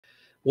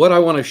What I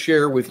want to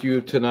share with you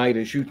tonight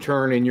as you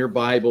turn in your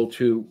Bible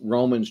to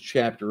Romans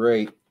chapter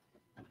 8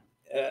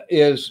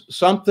 is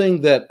something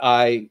that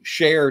I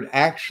shared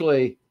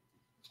actually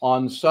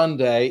on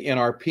Sunday in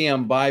our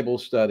PM Bible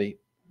study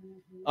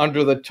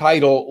under the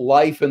title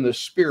Life in the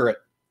Spirit.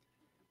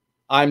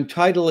 I'm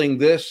titling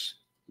this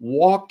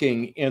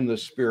Walking in the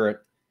Spirit.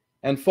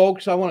 And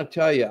folks, I want to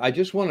tell you, I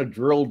just want to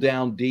drill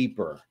down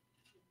deeper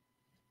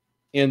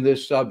in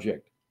this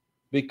subject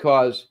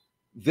because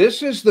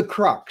this is the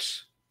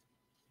crux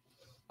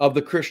of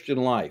the Christian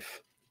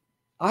life.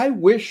 I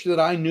wish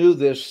that I knew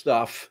this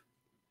stuff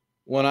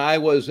when I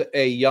was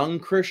a young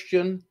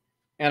Christian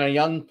and a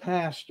young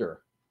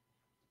pastor.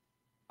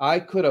 I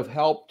could have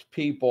helped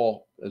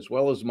people as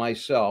well as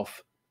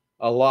myself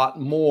a lot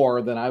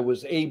more than I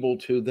was able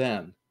to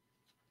then.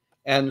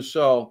 And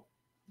so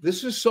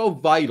this is so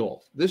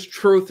vital. This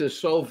truth is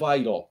so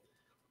vital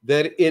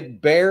that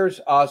it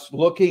bears us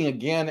looking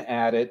again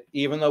at it,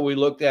 even though we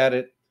looked at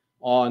it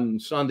on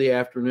Sunday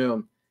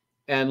afternoon,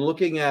 and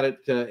looking at it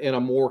in a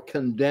more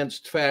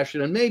condensed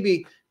fashion. And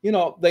maybe,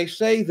 they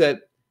say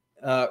that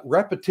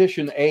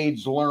repetition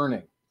aids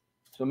learning.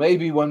 So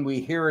maybe when we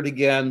hear it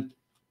again,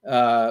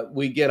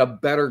 we get a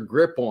better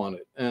grip on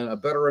it and a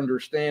better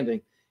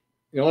understanding.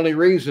 The only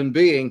reason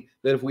being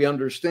that if we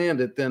understand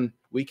it, then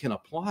we can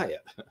apply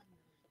it.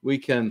 We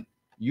can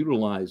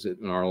utilize it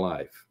in our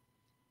life.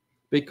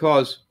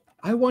 Because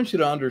I want you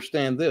to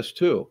understand this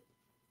too.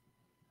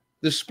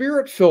 The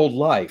Spirit-filled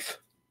life,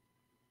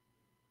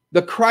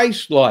 the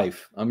Christ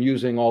life, I'm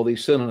using all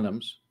these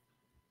synonyms,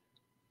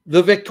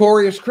 the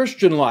victorious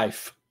Christian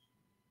life,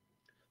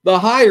 the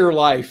higher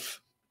life,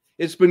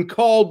 it's been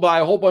called by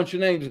a whole bunch of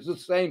names. It's the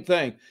same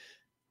thing.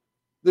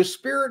 The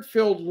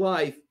Spirit-filled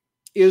life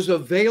is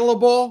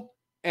available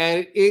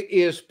and it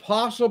is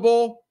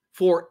possible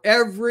for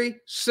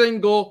every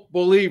single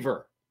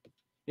believer.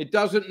 It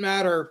doesn't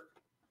matter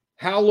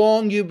how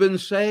long you've been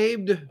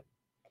saved.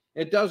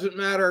 It doesn't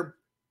matter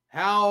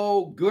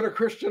how good a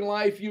Christian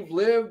life you've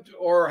lived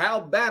or how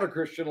bad a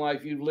Christian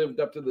life you've lived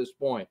up to this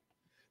point.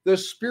 The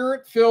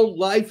Spirit-filled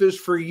life is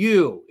for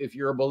you if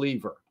you're a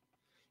believer.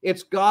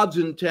 It's God's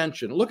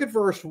intention. Look at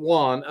verse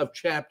 1 of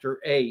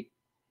chapter 8.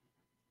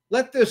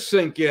 Let this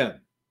sink in.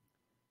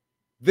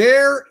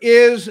 There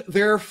is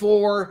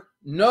therefore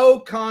no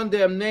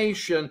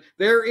condemnation.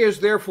 There is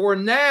therefore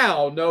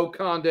now no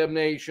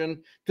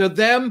condemnation to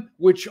them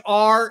which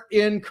are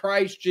in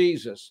Christ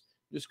Jesus.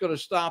 Just going to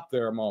stop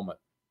there a moment.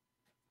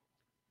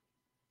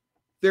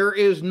 There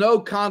is no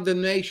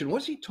condemnation.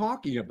 What's he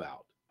talking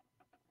about?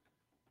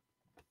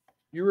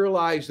 You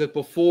realize that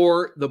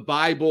before the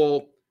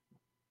Bible,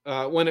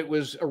 when it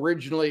was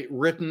originally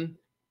written,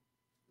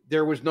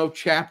 there was no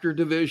chapter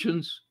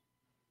divisions.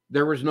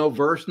 There was no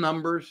verse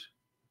numbers.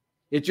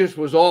 It just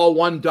was all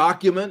one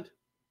document.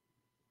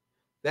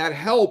 That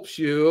helps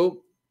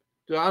you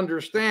to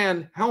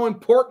understand how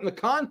important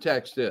the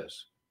context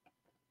is.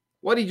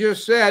 What he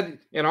just said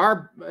in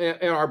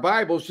our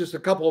Bibles, just a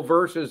couple of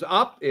verses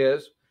up,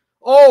 is,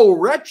 "Oh,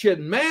 wretched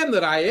man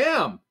that I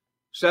am,"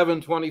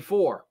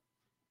 7:24.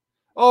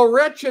 "Oh,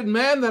 wretched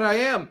man that I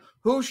am,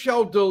 who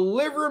shall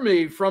deliver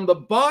me from the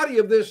body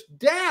of this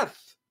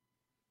death?"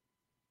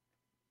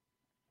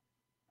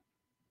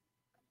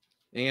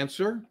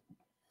 Answer,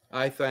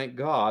 I thank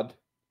God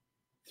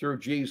through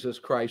Jesus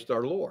Christ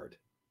our Lord.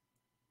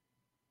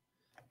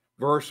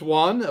 Verse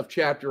 1 of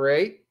chapter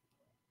 8,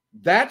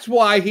 that's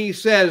why he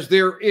says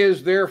there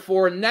is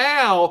therefore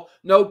now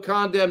no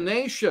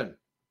condemnation.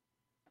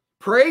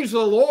 Praise the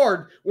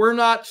Lord, we're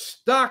not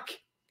stuck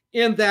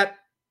in that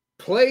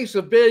place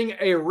of being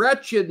a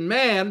wretched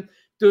man,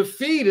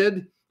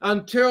 defeated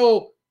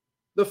until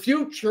the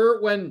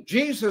future when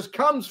Jesus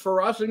comes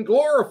for us and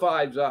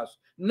glorifies us.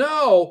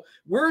 No,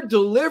 we're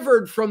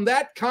delivered from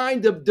that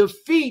kind of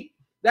defeat,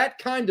 that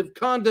kind of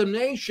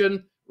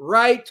condemnation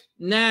right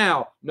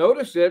now.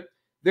 Notice it.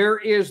 There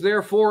is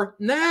therefore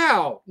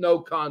now no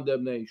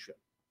condemnation.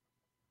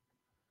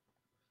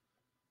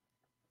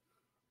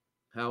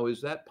 How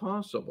is that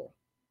possible?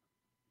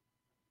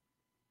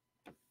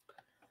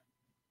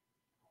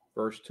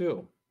 Verse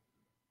 2.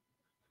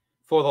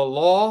 For the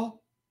law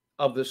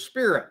of the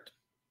Spirit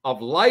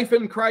of life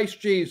in Christ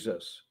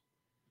Jesus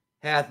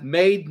hath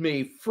made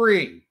me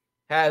free,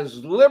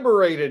 has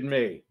liberated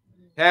me,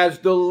 has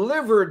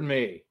delivered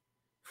me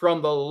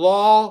from the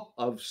law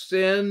of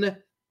sin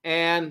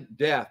and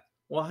death.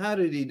 Well, how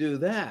did he do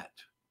that?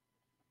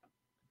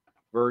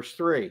 Verse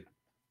 3.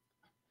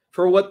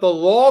 For what the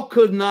law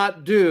could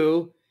not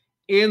do,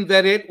 in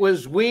that it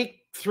was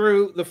weak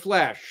through the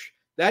flesh.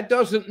 That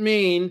doesn't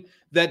mean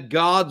that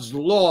God's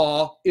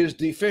law is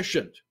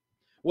deficient.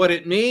 What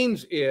it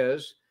means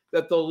is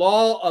that the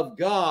law of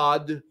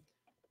God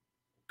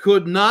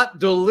could not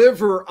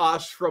deliver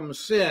us from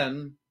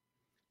sin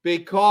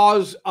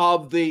because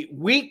of the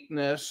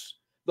weakness,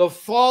 the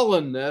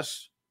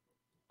fallenness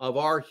of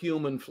our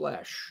human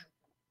flesh.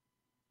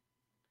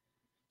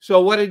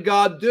 So what did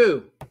God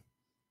do?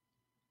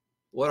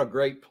 What a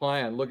great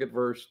plan. Look at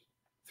verse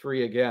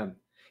 3 again.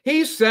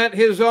 He sent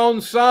his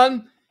own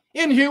son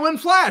in human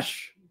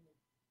flesh.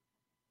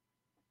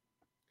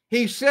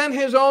 He sent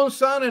his own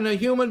son in a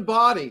human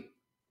body.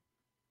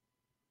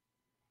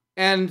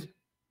 And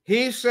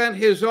he sent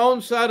his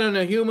own son in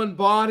a human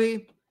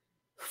body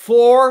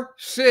for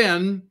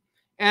sin.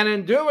 And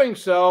in doing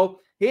so,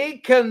 he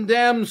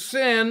condemned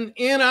sin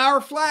in our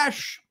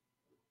flesh,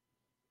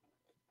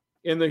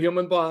 in the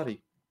human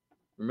body.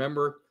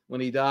 Remember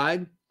when he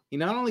died? He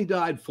not only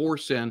died for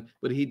sin,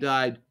 but he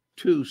died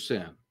to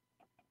sin.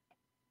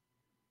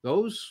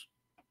 Those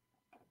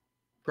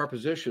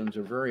prepositions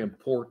are very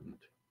important.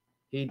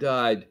 He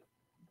died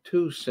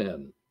to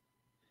sin.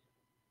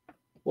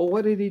 Well,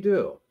 what did he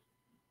do?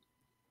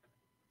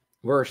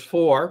 Verse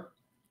 4,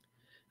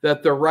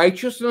 that the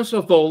righteousness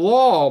of the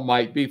law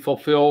might be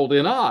fulfilled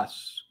in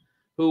us,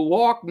 who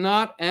walk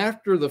not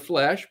after the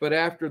flesh, but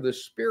after the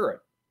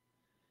Spirit.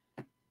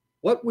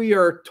 What we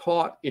are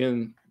taught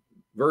in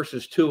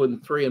verses 2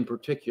 and 3 in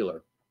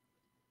particular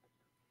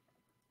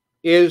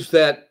is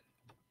that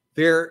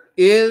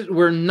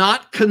we're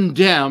not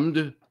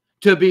condemned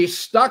to be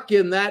stuck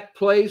in that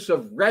place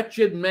of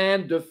wretched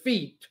man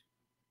defeat,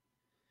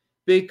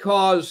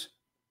 because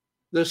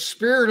the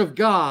Spirit of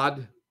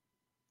God,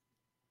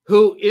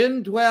 who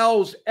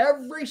indwells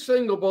every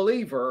single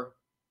believer,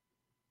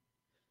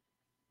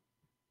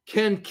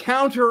 can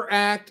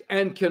counteract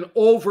and can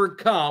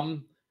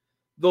overcome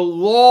the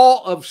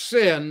law of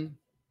sin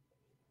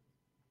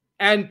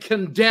and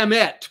condemn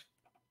it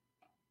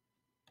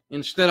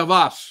instead of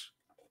us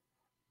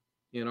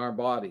in our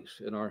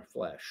bodies, in our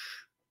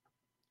flesh.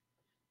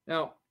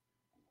 Now,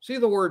 see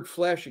the word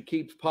flesh, it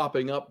keeps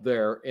popping up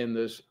there in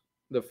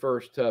the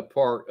first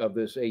part of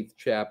this 8th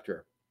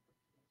chapter.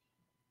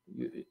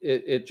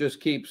 It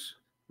just keeps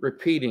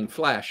repeating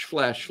flesh,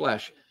 flesh,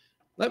 flesh.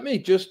 Let me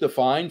just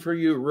define for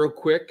you real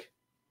quick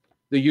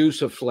the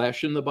use of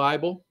flesh in the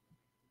Bible.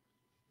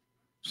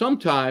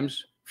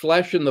 Sometimes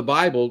flesh in the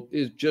Bible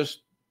is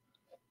just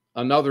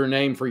another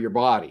name for your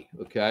body,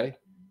 okay?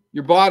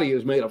 Your body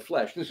is made of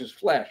flesh. This is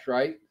flesh,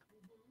 right?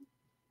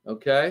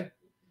 Okay?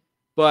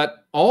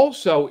 But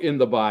also in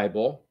the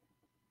Bible,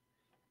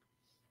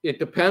 it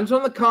depends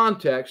on the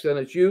context, and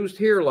it's used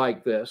here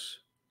like this.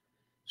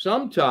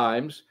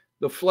 Sometimes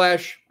the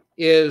flesh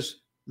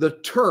is the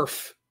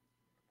turf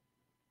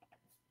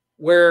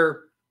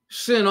where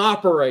sin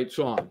operates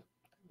on.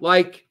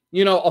 Like,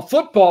 a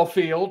football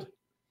field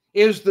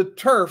is the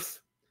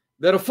turf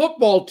that a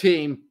football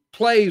team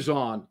plays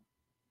on.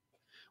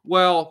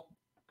 Well,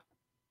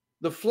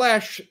 the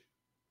flesh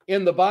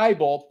in the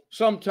Bible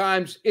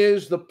sometimes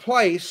is the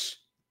place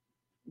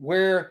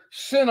where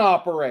sin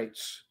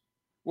operates,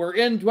 where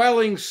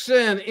indwelling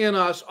sin in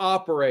us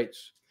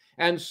operates.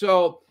 And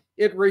so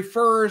it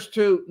refers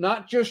to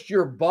not just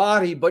your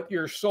body, but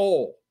your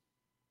soul.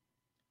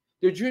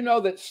 Did you know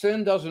that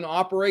sin doesn't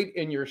operate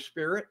in your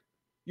spirit?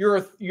 You're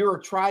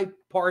a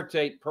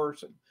tripartite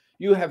person.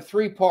 You have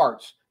 3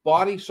 parts: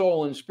 body,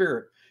 soul, and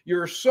spirit.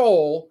 Your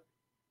soul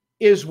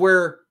is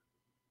where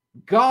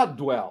God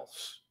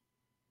dwells.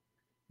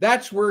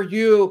 That's where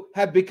you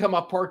have become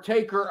a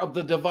partaker of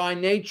the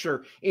divine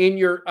nature in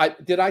your,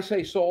 did I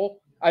say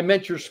soul? I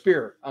meant your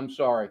spirit. I'm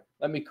sorry.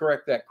 Let me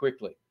correct that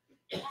quickly.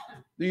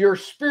 Your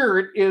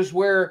spirit is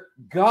where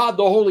God,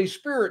 the Holy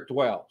Spirit,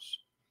 dwells.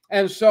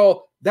 And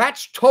so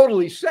that's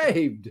totally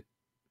saved.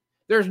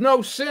 There's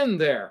no sin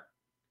there,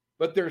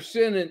 but there's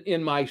sin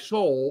in my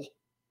soul.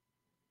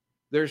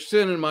 There's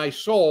sin in my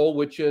soul,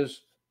 which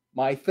is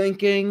my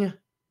thinking,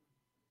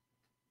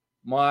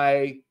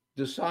 my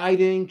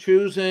deciding,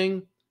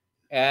 choosing,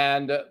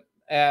 and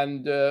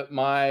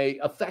my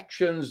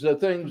affections, the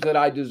things that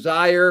I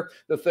desire,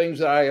 the things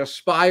that I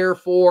aspire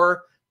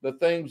for, the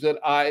things that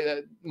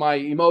my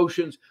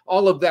emotions,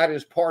 all of that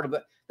is part of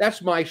that.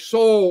 That's my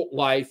soul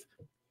life.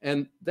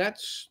 And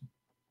there's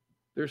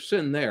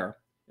sin there.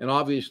 And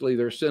obviously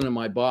there's sin in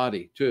my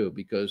body too,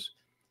 because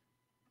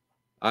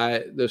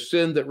the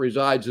sin that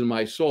resides in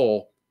my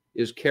soul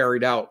is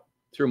carried out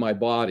through my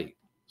body.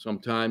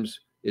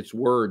 Sometimes it's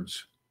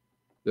words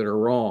that are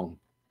wrong,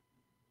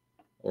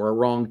 or a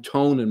wrong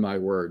tone in my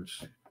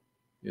words,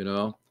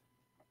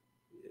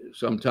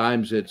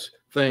 Sometimes it's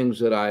things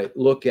that I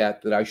look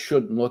at that I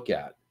shouldn't look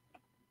at.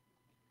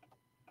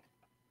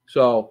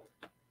 So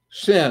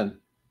sin,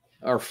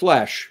 our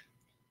flesh,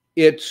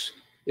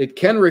 it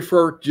can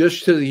refer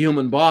just to the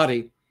human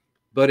body,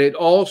 but it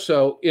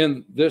also,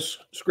 in this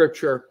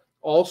scripture,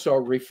 also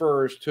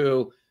refers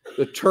to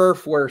the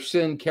turf where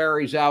sin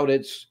carries out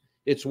its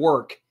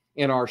work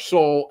in our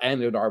soul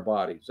and in our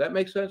body. Does that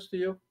make sense to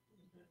you?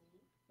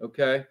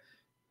 Okay.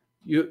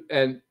 You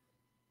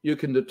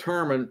can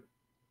determine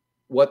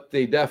what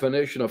the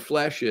definition of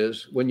flesh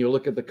is when you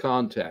look at the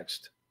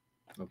context.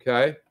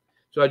 Okay.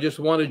 So I just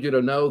wanted you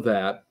to know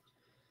that.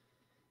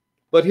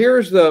 But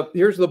here's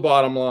the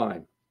bottom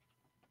line.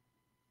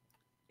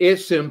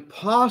 It's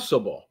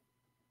impossible.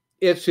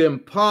 It's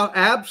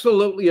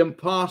absolutely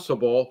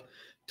impossible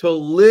to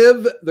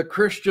live the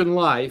Christian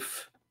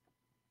life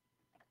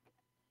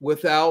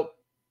without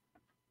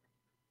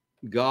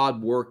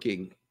God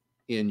working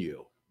in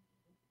you,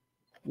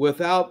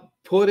 without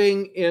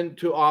putting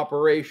into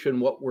operation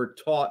what we're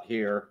taught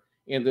here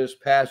in this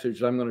passage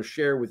that I'm going to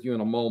share with you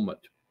in a moment.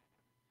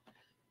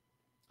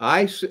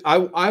 I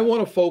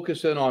want to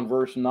focus in on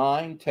verse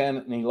 9, 10,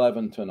 and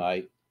 11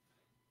 tonight,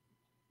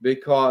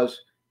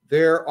 because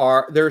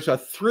there's a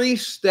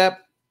three-step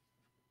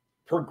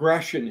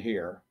progression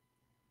here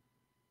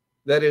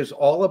that is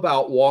all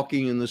about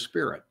walking in the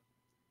Spirit.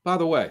 By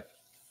the way,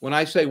 when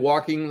I say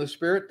walking in the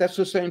Spirit, that's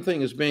the same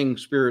thing as being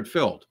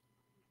Spirit-filled.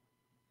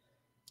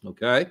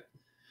 Okay?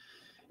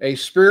 A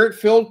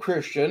Spirit-filled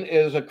Christian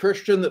is a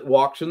Christian that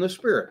walks in the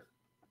Spirit.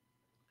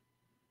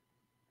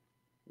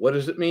 What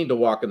does it mean to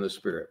walk in the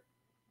Spirit?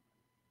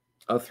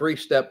 A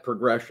three-step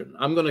progression.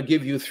 I'm going to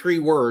give you 3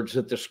 words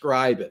that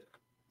describe it.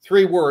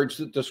 3 words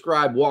that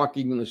describe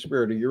walking in the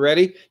Spirit. Are you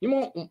ready?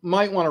 You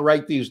might want to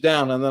write these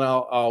down, and then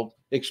I'll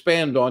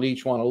expand on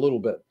each one a little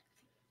bit.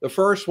 The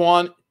first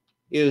one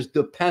is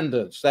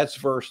dependence. That's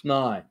verse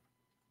 9.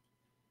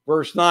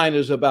 Verse 9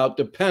 is about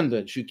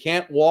dependence. You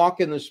can't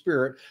walk in the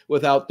Spirit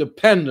without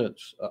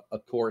dependence,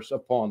 of course,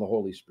 upon the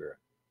Holy Spirit.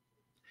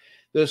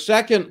 The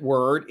second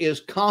word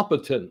is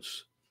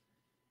competence,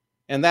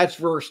 and that's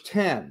verse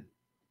 10.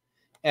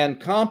 And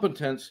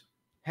competence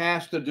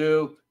has to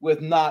do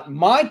with not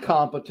my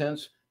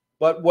competence,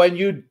 but when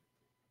you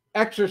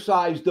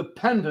exercise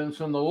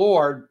dependence on the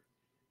Lord,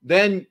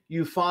 then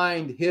you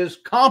find his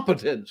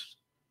competence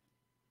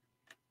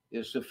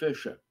is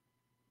sufficient.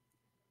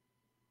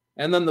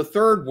 And then the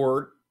third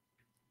word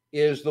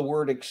is the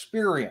word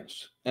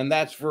experience, and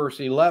that's verse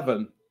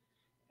 11.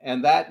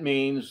 And that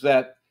means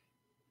that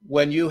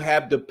when you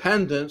have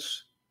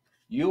dependence,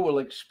 you will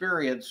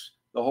experience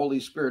the Holy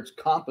Spirit's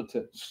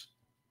competence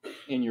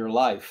in your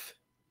life.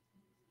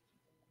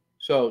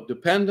 So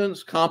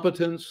dependence,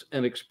 competence,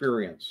 and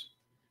experience.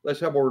 Let's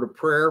have a word of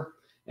prayer,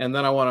 and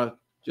then I want to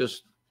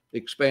just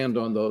expand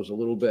on those a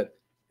little bit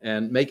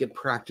and make it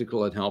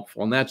practical and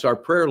helpful. And that's our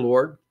prayer,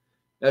 Lord.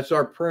 That's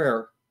our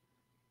prayer.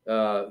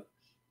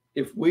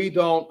 If we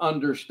don't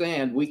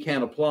understand, we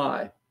can't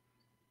apply.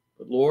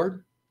 But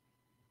Lord,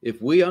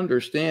 if we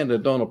understand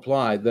and don't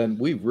apply, then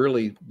we've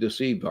really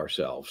deceived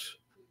ourselves,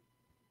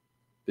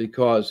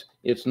 because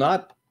it's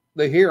not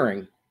the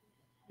hearing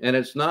and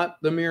it's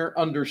not the mere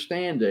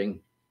understanding,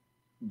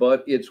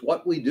 but it's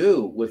what we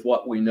do with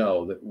what we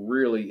know that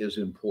really is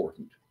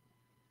important.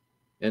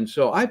 And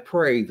so I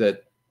pray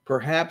that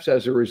perhaps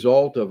as a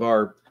result of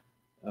our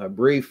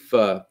brief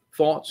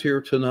thoughts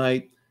here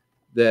tonight,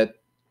 that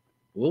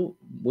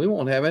we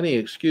won't have any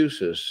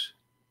excuses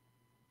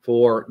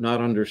for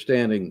not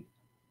understanding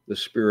the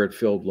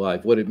Spirit-filled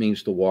life, what it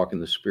means to walk in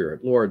the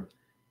Spirit. Lord,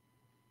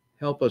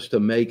 help us to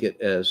make it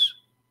as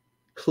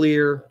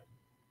clear,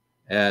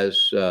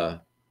 as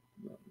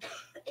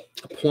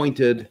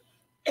pointed,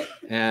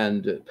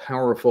 and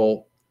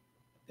powerful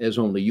as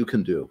only you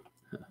can do.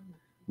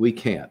 We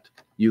can't.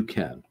 You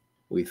can.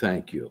 We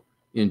thank you.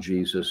 In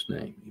Jesus'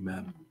 name,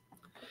 amen.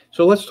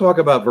 So let's talk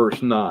about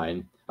verse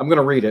 9. I'm going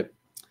to read it.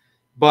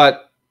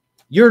 But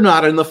you're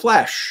not in the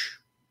flesh.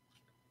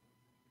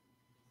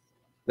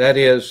 That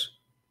is,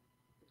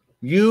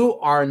 you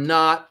are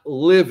not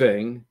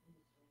living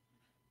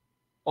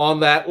on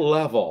that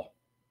level.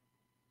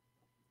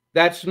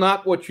 That's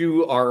not what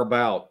you are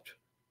about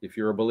if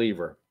you're a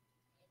believer.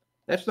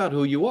 That's not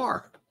who you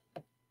are.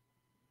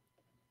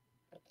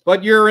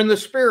 But you're in the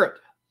Spirit.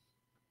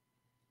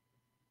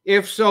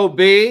 If so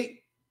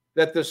be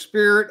that the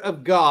Spirit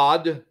of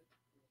God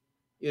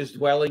is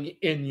dwelling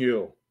in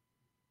you.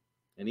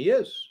 And he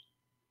is.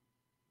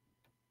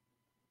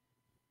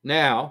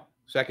 Now,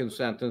 second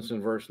sentence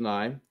in verse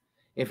 9.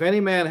 If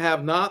any man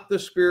have not the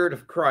Spirit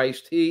of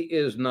Christ, he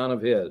is none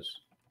of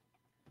his.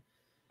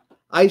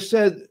 I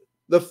said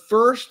the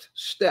first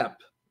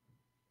step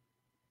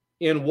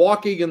in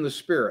walking in the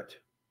Spirit.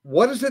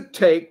 What does it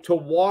take to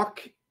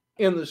walk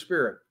in the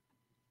Spirit?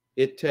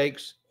 It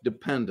takes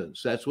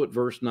dependence. That's what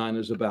verse 9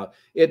 is about.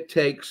 It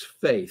takes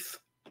faith.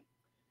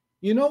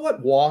 You know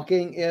what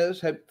walking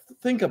is?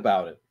 Think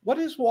about it. What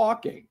is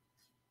walking?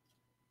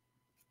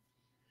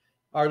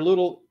 Our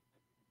little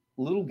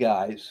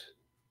guys,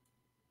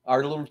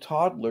 our little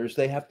toddlers,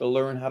 they have to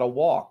learn how to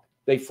walk.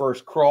 They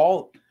first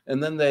crawl,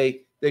 and then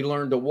they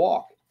learn to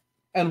walk.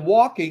 And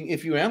walking,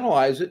 if you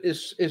analyze it,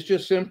 is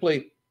just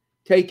simply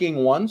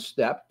taking one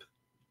step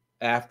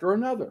after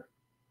another,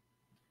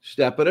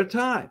 step at a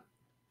time.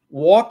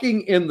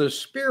 Walking in the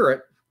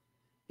Spirit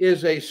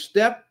is a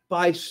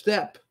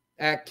step-by-step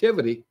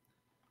activity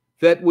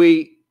that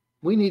we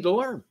need to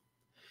learn.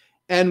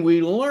 And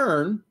we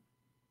learn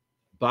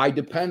by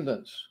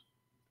dependence.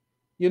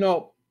 You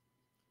know,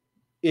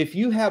 if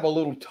you have a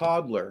little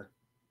toddler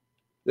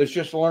that's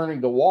just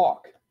learning to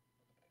walk,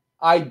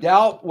 I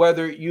doubt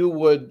whether you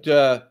would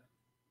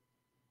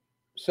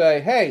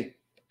say, hey,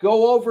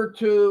 go over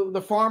to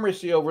the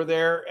pharmacy over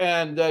there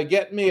and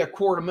get me a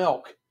quart of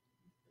milk.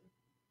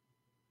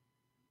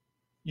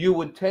 You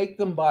would take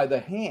them by the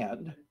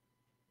hand.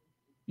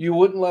 You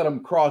wouldn't let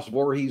them cross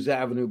Voorhies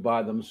Avenue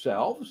by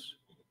themselves.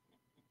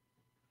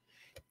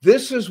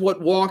 This is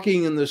what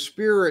walking in the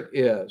Spirit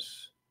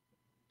is.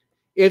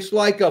 It's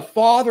like a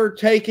father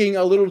taking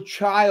a little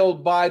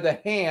child by the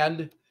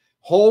hand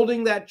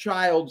holding that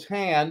child's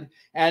hand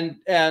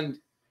and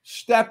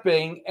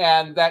stepping,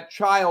 and that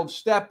child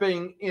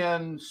stepping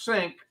in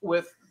sync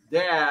with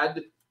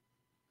dad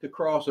to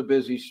cross a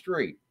busy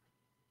street.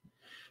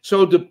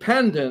 So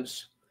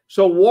dependence,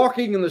 so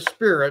walking in the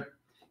Spirit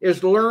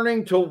is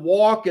learning to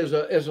walk as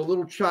a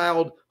little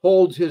child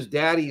holds his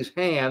daddy's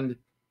hand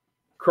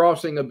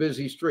crossing a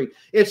busy street.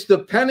 It's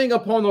depending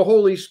upon the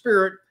Holy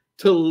Spirit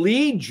to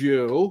lead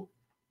you,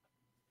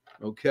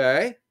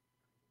 okay?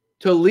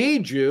 To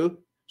lead you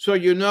so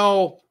you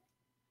know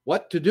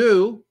what to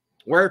do,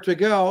 where to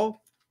go.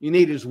 You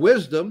need his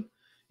wisdom.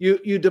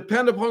 You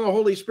depend upon the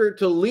Holy Spirit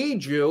to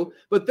lead you,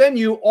 but then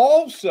you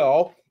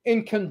also,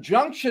 in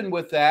conjunction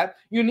with that,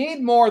 you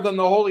need more than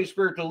the Holy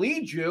Spirit to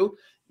lead you.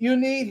 You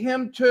need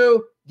him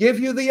to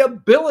give you the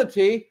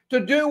ability to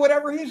do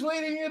whatever he's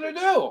leading you to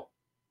do.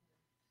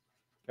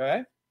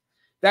 Okay?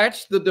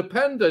 That's the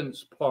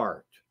dependence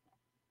part.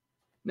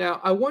 Now,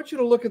 I want you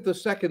to look at the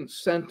second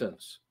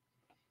sentence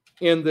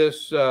in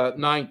this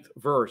 9th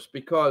verse,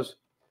 because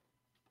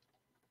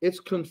it's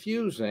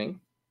confusing,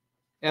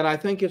 and I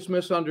think it's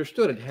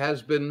misunderstood. It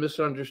has been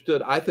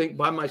misunderstood, I think,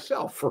 by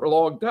myself for a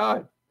long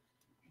time.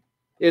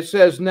 It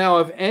says, now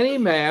if any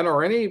man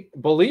or any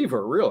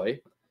believer,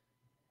 really,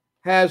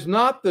 has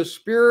not the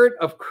Spirit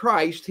of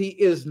Christ, he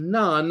is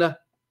none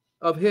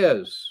of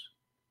his.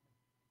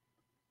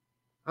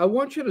 I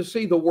want you to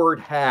see the word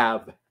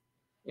have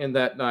in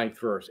that 9th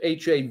verse,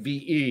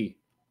 H-A-V-E.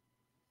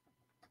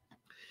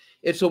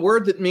 It's a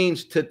word that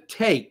means to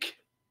take,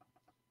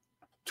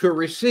 to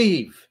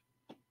receive.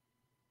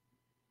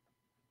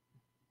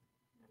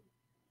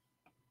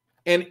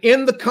 And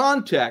in the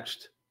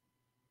context,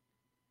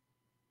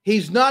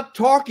 he's not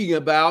talking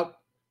about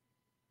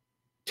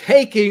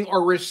taking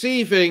or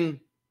receiving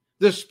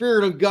the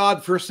Spirit of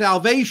God for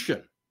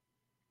salvation.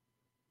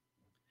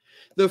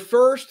 The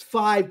first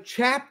 5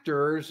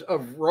 chapters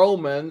of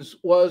Romans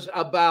was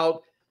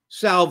about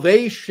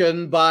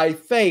salvation by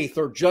faith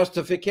or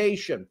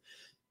justification.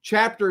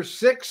 Chapters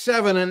 6,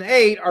 7, and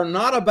 8 are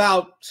not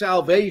about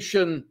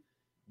salvation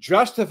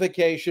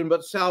justification,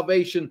 but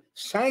salvation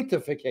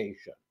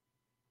sanctification.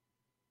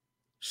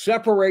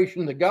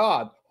 Separation to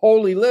God,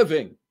 holy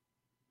living.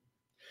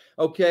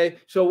 Okay,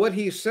 so what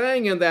he's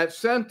saying in that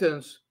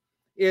sentence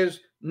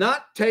is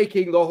not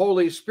taking the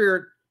Holy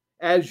Spirit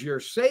as your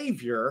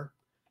Savior,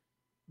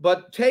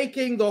 but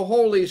taking the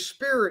Holy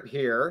Spirit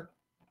here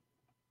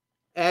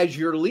as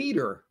your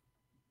leader,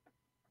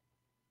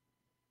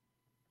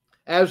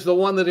 as the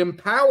one that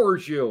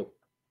empowers you.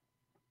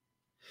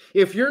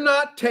 If you're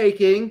not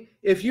taking,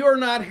 if you're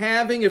not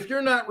having, if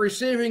you're not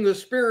receiving the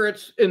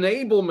Spirit's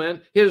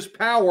enablement, his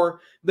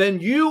power, then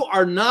you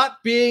are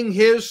not being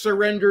his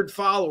surrendered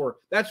follower.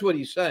 That's what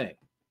he's saying.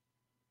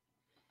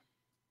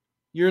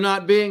 You're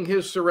not being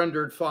his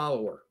surrendered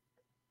follower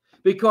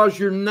because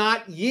you're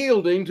not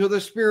yielding to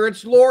the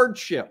Spirit's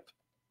lordship.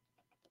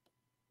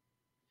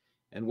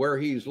 And where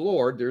he's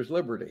Lord, there's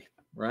liberty,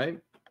 right?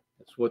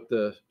 That's what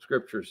the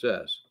scripture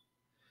says.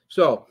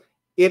 So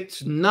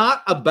it's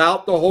not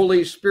about the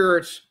Holy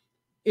Spirit's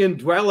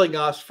indwelling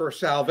us for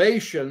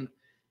salvation,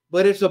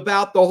 but it's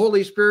about the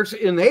Holy Spirit's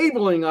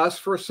enabling us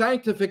for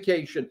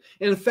sanctification.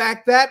 In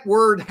fact, that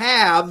word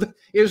have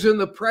is in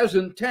the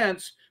present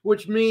tense,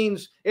 which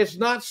means it's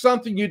not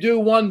something you do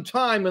one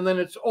time and then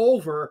it's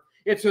over.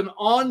 It's an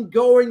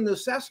ongoing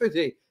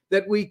necessity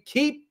that we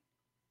keep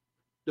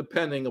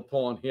depending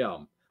upon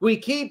him. We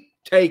keep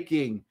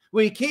taking,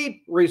 we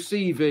keep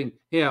receiving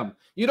him.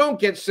 You don't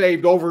get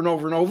saved over and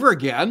over and over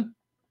again.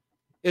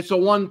 It's a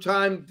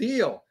one-time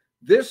deal.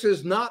 This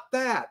is not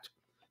that.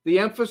 The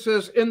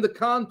emphasis in the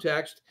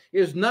context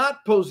is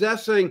not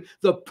possessing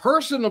the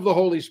person of the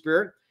Holy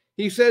Spirit.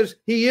 He says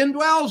he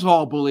indwells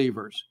all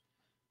believers.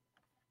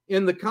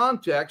 In the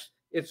context,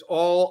 it's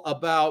all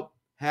about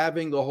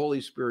having the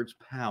Holy Spirit's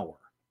power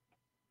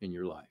in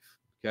your life,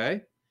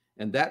 okay?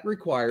 And that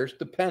requires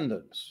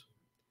dependence.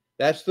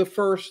 That's the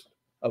first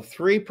of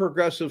 3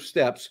 progressive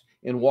steps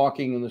in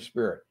walking in the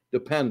Spirit,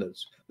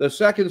 dependence. The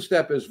second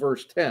step is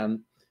verse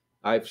 10,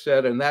 I've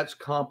said, and that's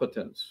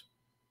competence.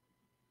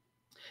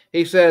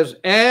 He says,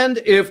 and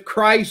if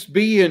Christ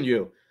be in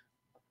you.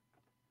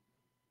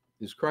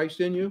 Is Christ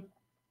in you?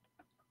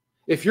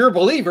 If you're a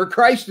believer,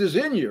 Christ is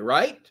in you,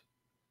 right?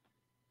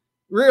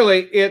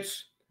 Really,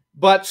 it's,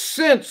 but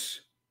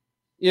since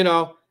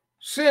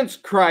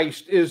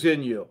Christ is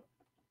in you.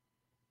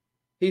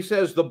 He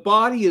says the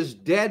body is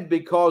dead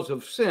because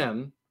of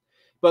sin,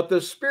 but the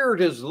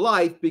Spirit is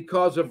life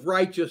because of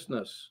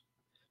righteousness.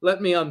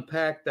 Let me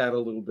unpack that a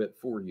little bit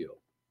for you.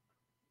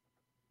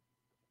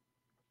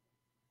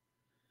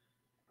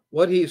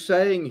 What he's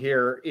saying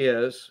here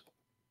is,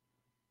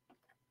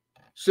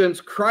 since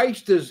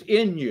Christ is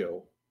in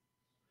you,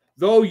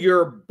 though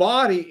your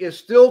body is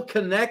still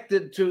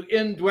connected to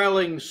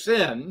indwelling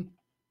sin,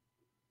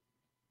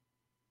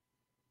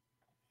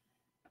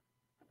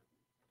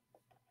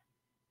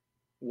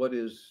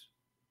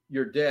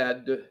 you're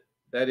dead,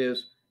 that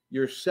is,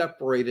 you're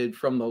separated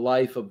from the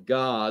life of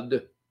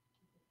God,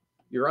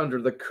 you're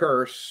under the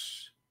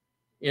curse,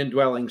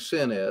 indwelling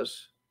sin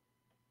is.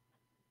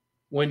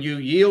 When you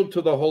yield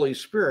to the Holy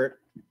Spirit,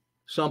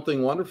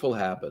 something wonderful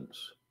happens.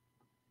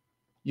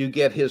 You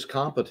get his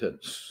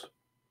competence.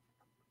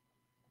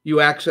 You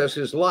access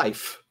his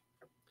life,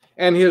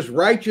 and his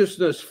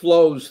righteousness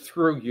flows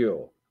through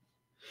you.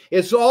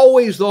 It's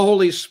always the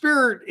Holy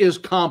Spirit is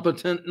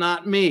competent,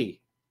 not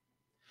me.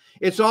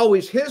 It's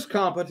always his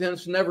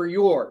competence, never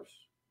yours.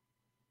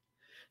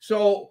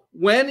 So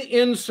when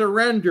in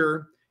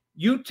surrender,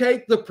 you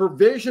take the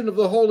provision of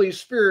the Holy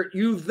Spirit,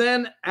 you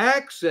then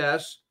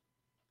access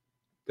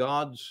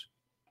God's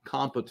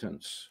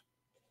competence.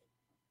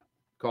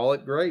 Call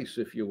it grace,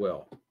 if you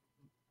will.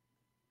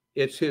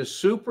 It's his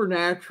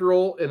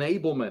supernatural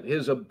enablement,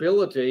 his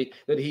ability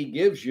that he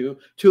gives you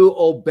to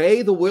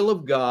obey the will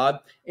of God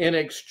in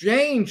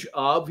exchange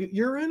of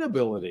your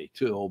inability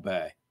to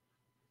obey.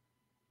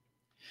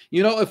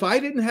 You know, if I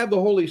didn't have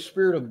the Holy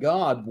Spirit of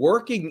God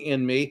working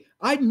in me,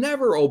 I'd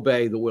never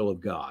obey the will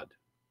of God.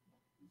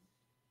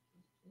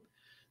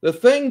 The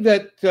thing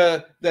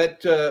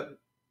that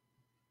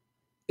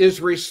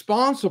is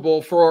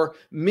responsible for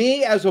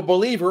me as a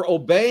believer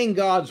obeying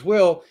God's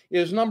will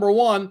is, number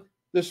one,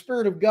 the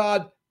Spirit of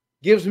God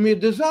gives me a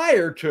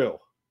desire to.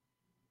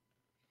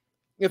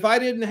 If I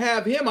didn't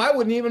have him, I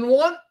wouldn't even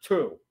want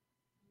to.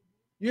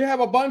 You have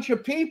a bunch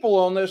of people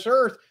on this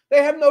earth,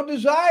 they have no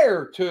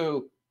desire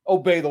to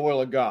obey the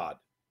will of God.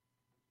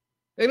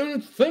 They don't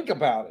even think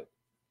about it.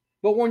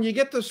 But when you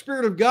get the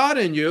Spirit of God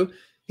in you,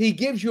 he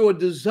gives you a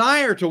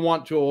desire to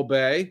want to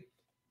obey.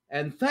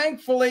 And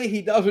thankfully,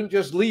 he doesn't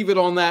just leave it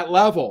on that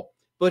level,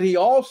 but he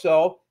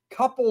also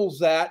couples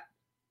that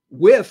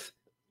with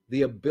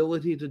the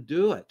ability to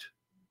do it,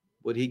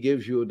 what he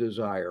gives you a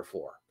desire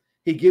for.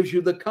 He gives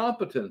you the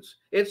competence.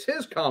 It's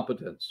his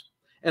competence.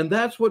 And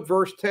that's what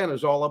verse 10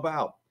 is all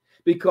about.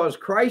 Because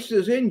Christ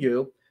is in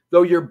you,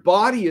 though your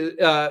body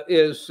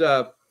is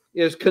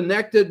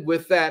connected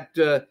with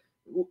that,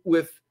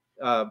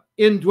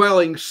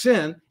 indwelling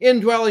sin.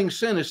 Indwelling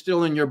sin is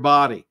still in your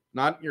body,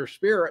 not in your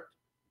spirit,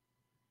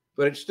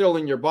 but it's still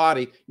in your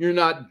body. You're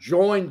not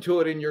joined to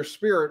it in your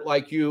spirit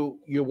like you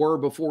were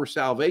before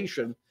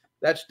salvation.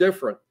 That's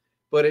different.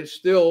 But it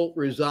still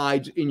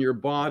resides in your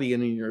body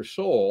and in your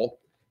soul,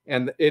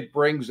 and it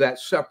brings that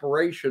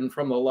separation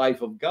from the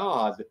life of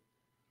God.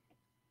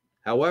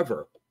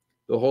 However,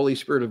 the Holy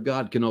Spirit of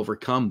God can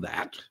overcome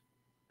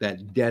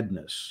that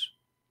deadness.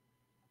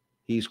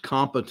 He's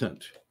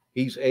competent.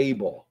 He's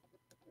able.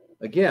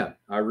 Again,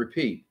 I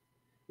repeat,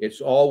 it's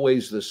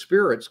always the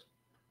Spirit's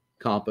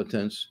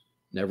competence,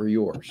 never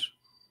yours.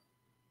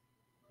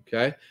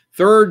 Okay?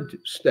 Third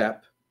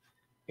step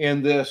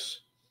in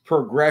this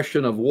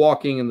progression of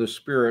walking in the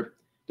Spirit,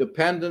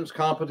 dependence,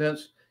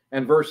 competence,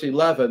 and verse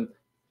 11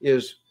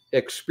 is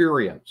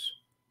experience.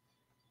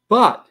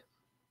 But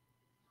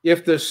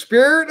if the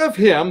Spirit of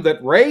him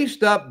that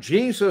raised up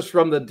Jesus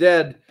from the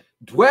dead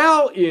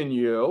dwell in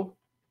you,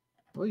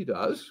 well, he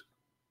does.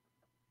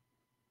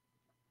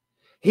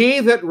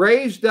 He that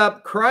raised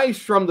up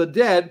Christ from the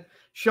dead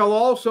shall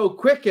also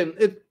quicken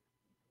it,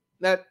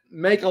 that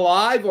make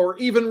alive or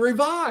even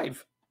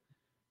revive,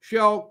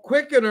 shall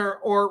quicken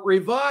or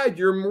revive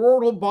your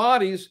mortal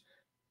bodies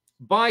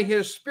by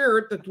his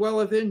Spirit that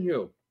dwelleth in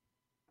you.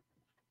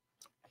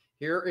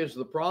 Here is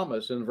the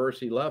promise in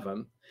verse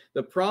 11.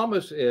 The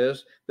promise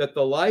is that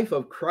the life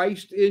of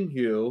Christ in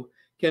you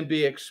can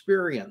be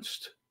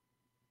experienced.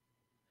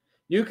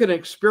 You can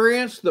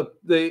experience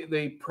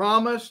the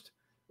promised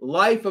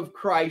life of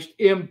Christ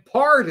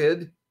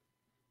imparted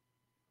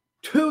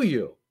to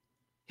you.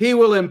 He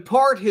will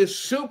impart his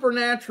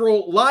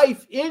supernatural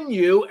life in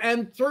you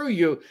and through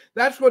you.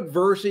 That's what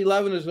verse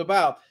 11 is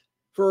about.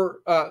 For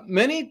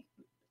many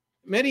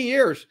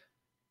years,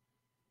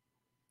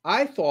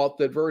 I thought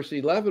that verse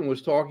 11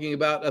 was talking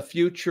about a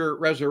future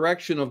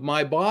resurrection of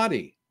my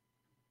body.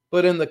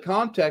 But in the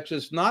context,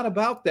 it's not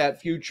about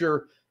that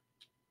future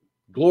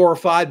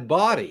glorified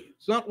body.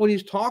 It's not what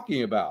he's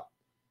talking about.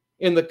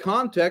 In the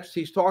context,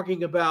 he's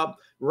talking about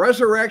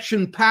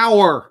resurrection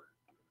power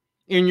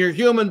in your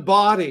human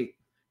body.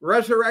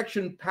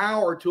 Resurrection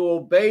power to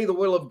obey the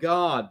will of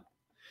God.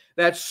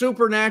 That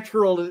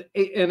supernatural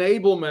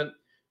enablement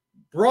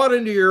brought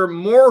into your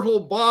mortal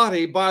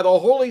body by the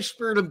Holy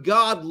Spirit of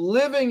God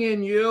living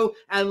in you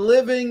and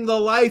living the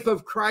life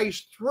of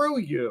Christ through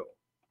you.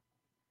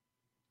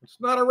 It's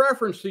not a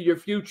reference to your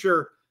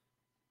future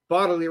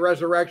bodily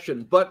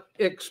resurrection, but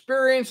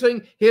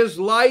experiencing his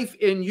life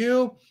in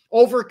you,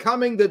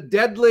 overcoming the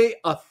deadly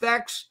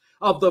effects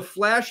of the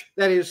flesh,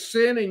 that is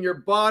sin in your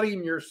body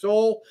and your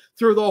soul,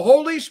 through the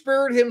Holy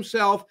Spirit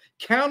himself,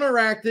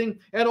 counteracting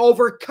and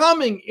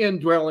overcoming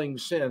indwelling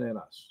sin in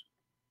us,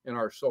 in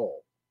our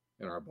soul,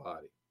 in our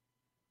body.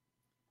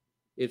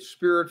 It's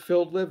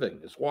Spirit-filled living.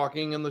 It's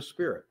walking in the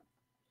Spirit.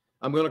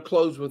 I'm going to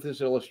close with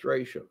this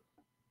illustration.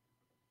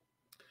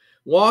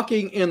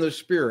 Walking in the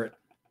Spirit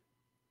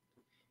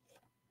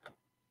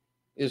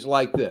is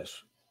like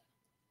this.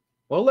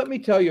 Well, let me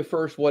tell you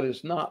first what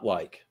it's not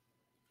like.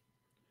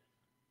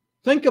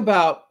 Think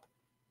about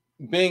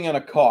being in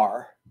a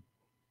car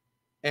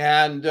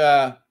and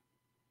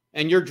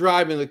you're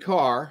driving the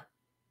car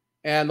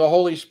and the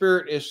Holy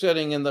Spirit is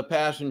sitting in the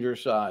passenger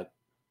side.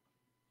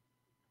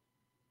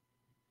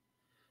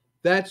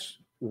 That's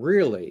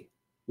really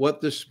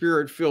what the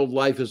Spirit-filled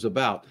life is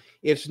about.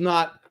 It's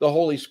not the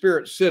Holy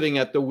Spirit sitting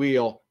at the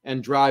wheel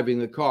and driving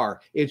the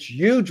car. It's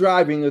you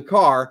driving the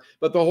car,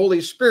 but the Holy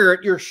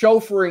Spirit, you're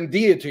chauffeuring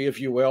deity, if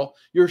you will.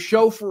 You're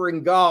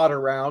chauffeuring God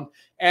around,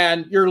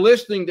 and you're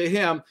listening to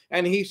him,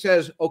 and he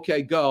says,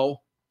 okay,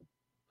 go,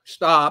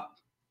 stop,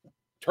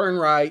 turn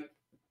right,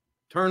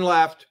 turn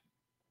left.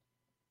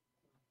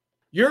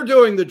 You're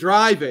doing the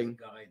driving.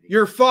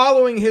 You're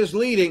following his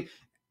leading.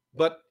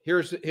 But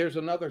here's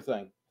another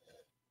thing.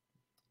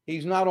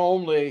 He's not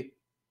only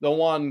the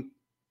one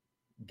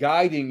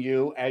guiding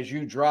you as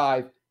you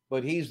drive,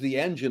 but he's the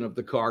engine of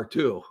the car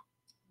too.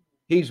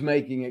 He's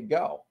making it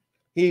go.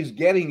 He's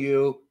getting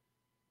you.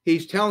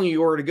 He's telling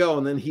you where to go,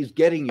 and then he's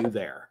getting you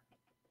there.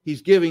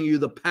 He's giving you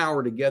the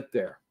power to get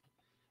there.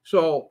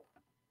 So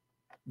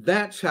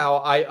that's how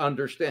I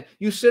understand.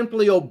 You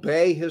simply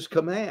obey his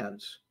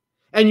commands.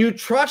 And you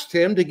trust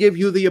him to give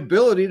you the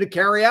ability to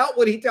carry out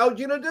what he tells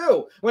you to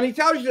do. When he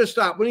tells you to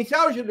stop, when he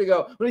tells you to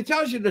go, when he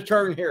tells you to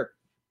turn here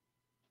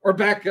or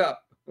back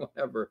up,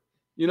 whatever.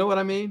 You know what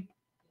I mean?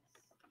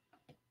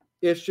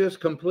 It's just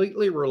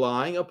completely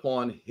relying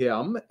upon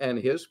him and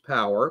his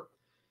power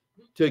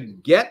to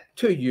get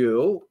to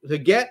you, to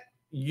get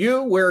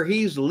you where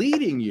he's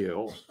leading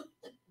you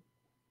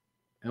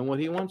and what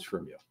he wants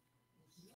from you.